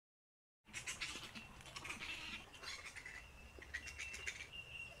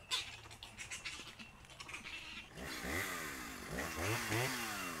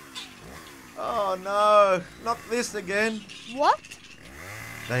Oh no, not this again. What?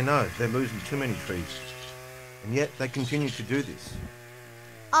 They know they're losing too many trees. And yet they continue to do this.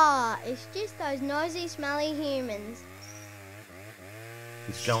 It's just those nosy, smelly humans.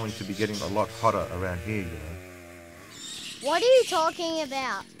 It's going to be getting a lot hotter around here, you know. What are you talking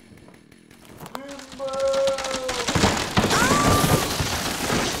about?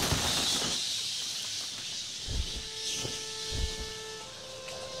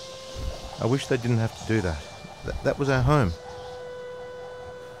 I wish they didn't have to do that. That was our home.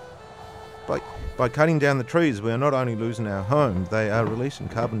 By cutting down the trees, we are not only losing our home, they are releasing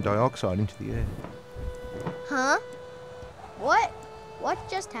carbon dioxide into the air. Huh? What? What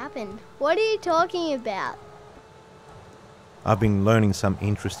just happened? What are you talking about? I've been learning some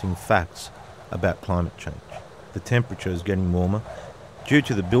interesting facts about climate change. The temperature is getting warmer due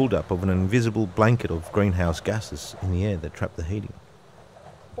to the build-up of an invisible blanket of greenhouse gases in the air that trap the heating.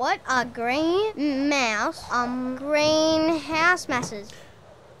 What are greenhouse masses?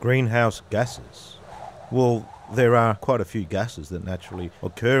 Greenhouse gases? Well, there are quite a few gases that naturally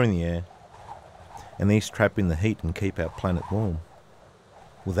occur in the air, and these trap in the heat and keep our planet warm.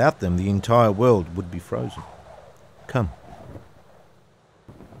 Without them, the entire world would be frozen. Come.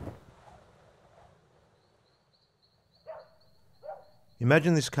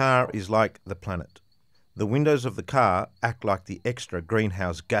 Imagine this car is like the planet. The windows of the car act like the extra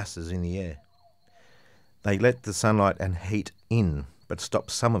greenhouse gases in the air. They let the sunlight and heat in, but stop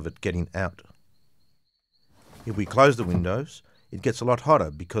some of it getting out. If we close the windows, it gets a lot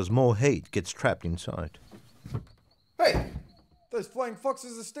hotter because more heat gets trapped inside. Hey! Those flying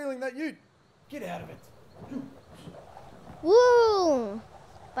foxes are stealing that ute! Get out of it! Woo!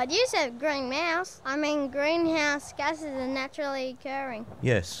 But you said greenhouse gases are naturally occurring.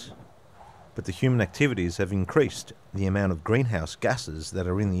 Yes, but the human activities have increased the amount of greenhouse gases that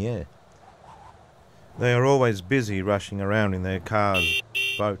are in the air. They are always busy rushing around in their cars,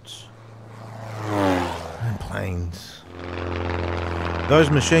 boats, and planes. Those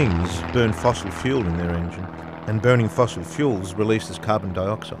machines burn fossil fuel in their engine, and burning fossil fuels releases carbon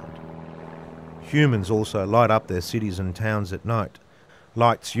dioxide. Humans also light up their cities and towns at night.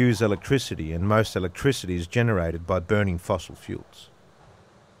 Lights use electricity, and most electricity is generated by burning fossil fuels.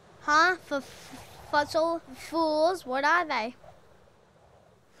 Huh? Fossil fuels? What are they?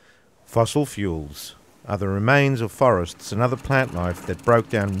 Fossil fuels are the remains of forests and other plant life that broke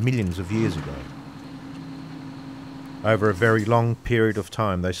down millions of years ago. Over a very long period of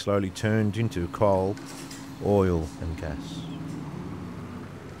time, they slowly turned into coal, oil and gas.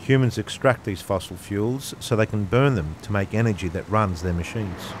 Humans extract these fossil fuels so they can burn them to make energy that runs their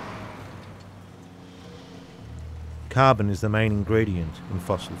machines. Carbon is the main ingredient in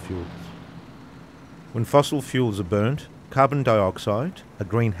fossil fuels. When fossil fuels are burnt, carbon dioxide, a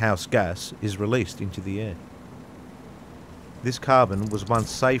greenhouse gas, is released into the air. This carbon was once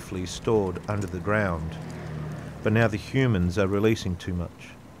safely stored under the ground, but now the humans are releasing too much.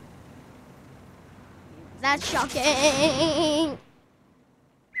 That's shocking!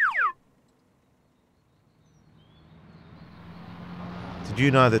 Did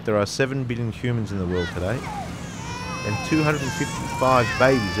you know that there are 7 billion humans in the world today? And 255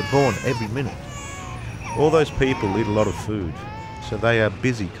 babies are born every minute. All those people eat a lot of food, so they are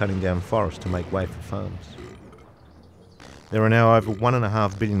busy cutting down forests to make way for farms. There are now over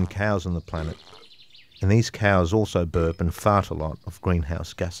 1.5 billion cows on the planet, and these cows also burp and fart a lot of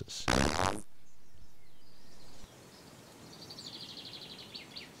greenhouse gases.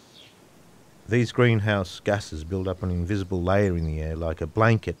 These greenhouse gases build up an invisible layer in the air like a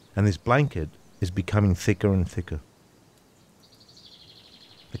blanket, and this blanket is becoming thicker and thicker.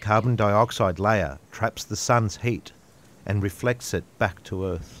 The carbon dioxide layer traps the sun's heat and reflects it back to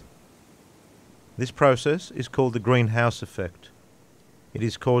Earth. This process is called the greenhouse effect. It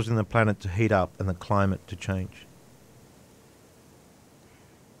is causing the planet to heat up and the climate to change.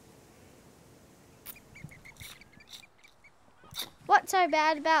 What's so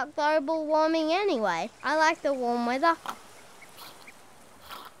bad about global warming anyway? I like the warm weather.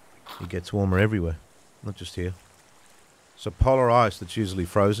 It gets warmer everywhere, not just here. So polar ice that's usually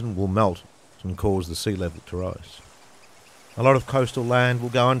frozen will melt and cause the sea level to rise. A lot of coastal land will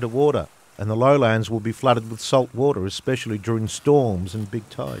go underwater, and the lowlands will be flooded with salt water, especially during storms and big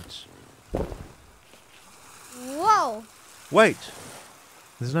tides. Whoa! Wait!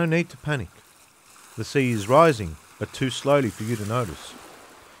 There's no need to panic. The sea is rising, but too slowly for you to notice.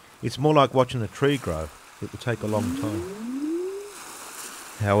 It's more like watching a tree grow. It will take a long time.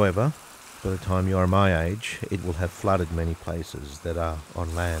 However, by the time you are my age, it will have flooded many places that are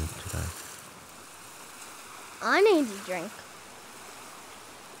on land today. I need a drink.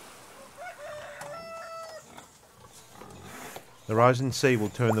 The rising sea will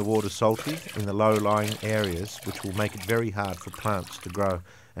turn the water salty in the low-lying areas, which will make it very hard for plants to grow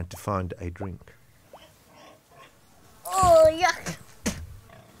and to find a drink. Oh, yuck.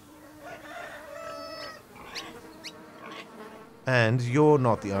 And you're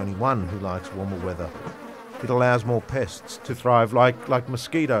not the only one who likes warmer weather. It allows more pests to thrive like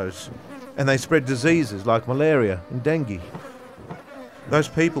mosquitoes, and they spread diseases like malaria and dengue. Those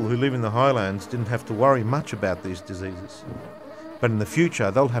people who live in the highlands didn't have to worry much about these diseases, but in the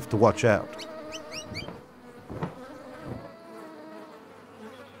future they'll have to watch out.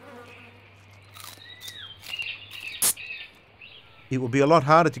 It will be a lot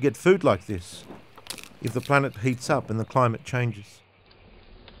harder to get food like this if the planet heats up and the climate changes.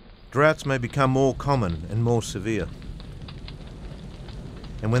 Droughts may become more common and more severe.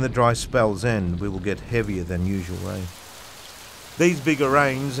 And when the dry spells end, we will get heavier than usual rain. These bigger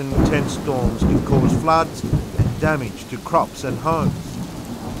rains and intense storms can cause floods and damage to crops and homes.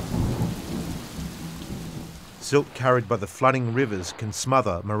 Silt carried by the flooding rivers can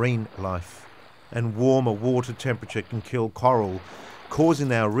smother marine life, and warmer water temperature can kill coral,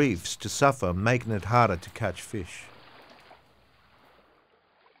 causing our reefs to suffer, making it harder to catch fish.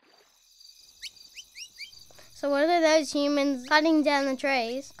 So what are those humans cutting down the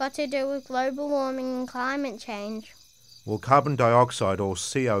trees got to do with global warming and climate change? Well, carbon dioxide, or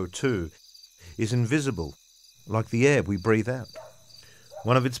CO2, is invisible, like the air we breathe out.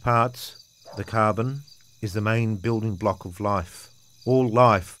 One of its parts, the carbon, is the main building block of life. All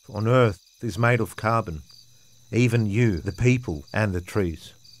life on Earth is made of carbon, even you, the people, and the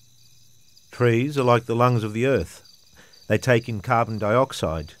trees. Trees are like the lungs of the Earth. They take in carbon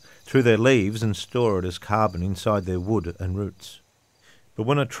dioxide through their leaves and store it as carbon inside their wood and roots. But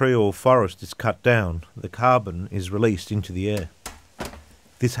when a tree or forest is cut down, the carbon is released into the air.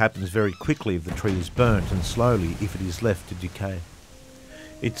 This happens very quickly if the tree is burnt, and slowly if it is left to decay.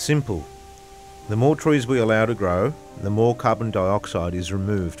 It's simple. The more trees we allow to grow, the more carbon dioxide is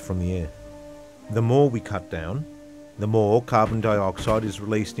removed from the air. The more we cut down, the more carbon dioxide is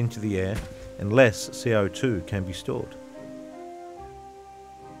released into the air and less CO2 can be stored.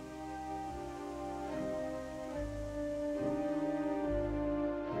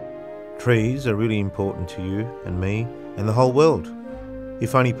 Trees are really important to you and me and the whole world.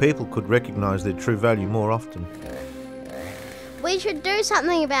 If only people could recognise their true value more often. We should do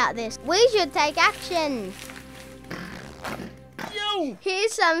something about this. We should take action. Yo!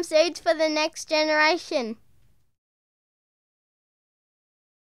 Here's some seeds for the next generation.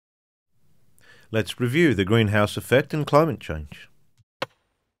 Let's review the greenhouse effect and climate change.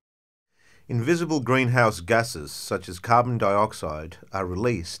 Invisible greenhouse gases such as carbon dioxide are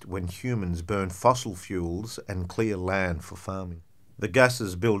released when humans burn fossil fuels and clear land for farming. The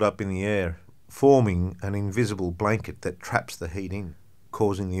gases build up in the air, forming an invisible blanket that traps the heat in,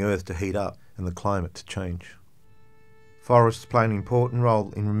 causing the earth to heat up and the climate to change. Forests play an important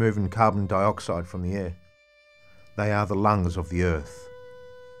role in removing carbon dioxide from the air. They are the lungs of the earth.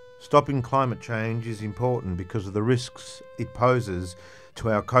 Stopping climate change is important because of the risks it poses to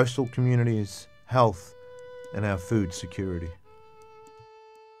our coastal communities, health, and our food security.